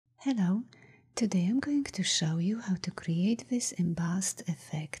Hello, today I'm going to show you how to create this embossed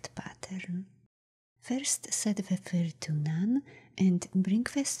effect pattern. First, set the fill to none and bring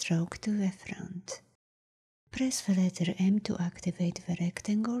the stroke to the front. Press the letter M to activate the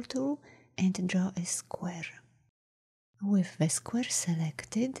rectangle tool and draw a square. With the square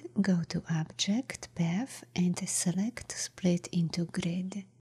selected, go to Object, Path and select Split into Grid.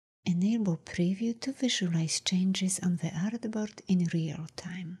 Enable Preview to visualize changes on the artboard in real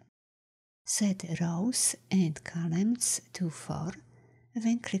time. Set rows and columns to 4,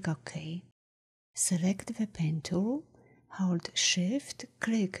 then click OK. Select the pen tool, hold Shift,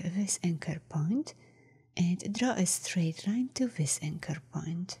 click this anchor point, and draw a straight line to this anchor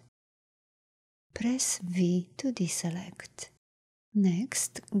point. Press V to deselect.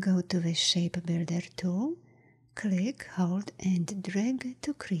 Next, go to the Shape Builder tool, click, hold and drag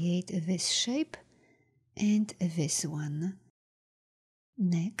to create this shape and this one.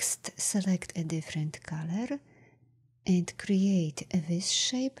 Next, select a different color and create this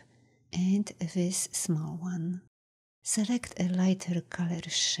shape and this small one. Select a lighter color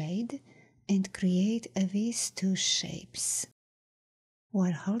shade and create these two shapes.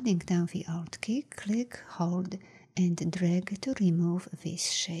 While holding down the Alt key, click, hold and drag to remove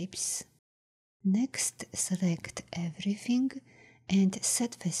these shapes. Next, select everything and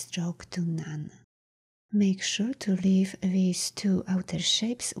set the stroke to none. Make sure to leave these two outer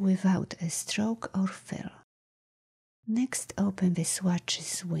shapes without a stroke or fill. Next, open the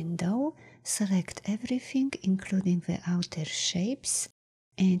swatches window, select everything including the outer shapes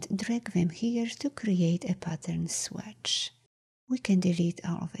and drag them here to create a pattern swatch. We can delete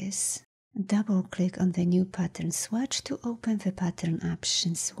all this. Double-click on the new pattern swatch to open the pattern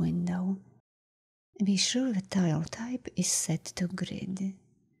options window. Be sure the tile type is set to grid.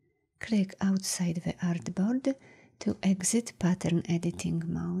 Click outside the artboard to exit pattern editing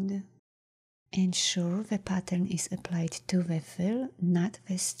mode. Ensure the pattern is applied to the fill, not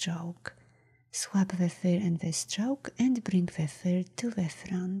the stroke. Swap the fill and the stroke and bring the fill to the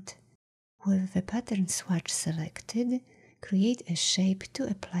front. With the pattern swatch selected, create a shape to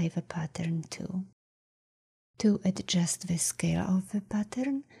apply the pattern to. To adjust the scale of the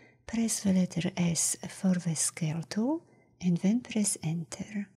pattern, press the letter S for the scale tool and then press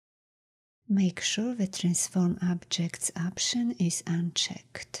Enter. Make sure the Transform Objects option is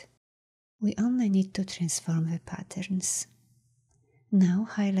unchecked. We only need to transform the patterns. Now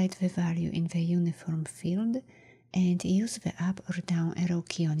highlight the value in the Uniform field and use the up or down arrow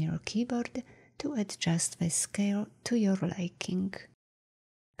key on your keyboard to adjust the scale to your liking.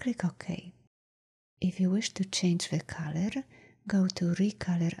 Click OK. If you wish to change the color, go to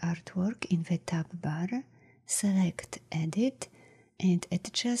Recolor Artwork in the tab bar, select Edit and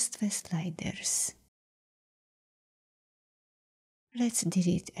adjust the sliders. Let's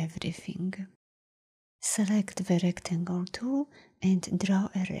delete everything. Select the Rectangle tool and draw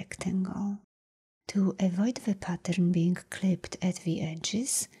a rectangle. To avoid the pattern being clipped at the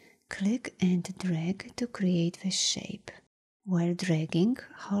edges, click and drag to create the shape. While dragging,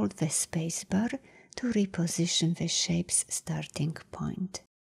 hold the spacebar to reposition the shape's starting point.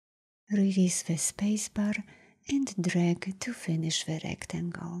 Release the spacebar and drag to finish the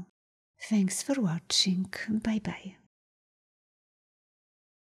rectangle. Thanks for watching. Bye bye.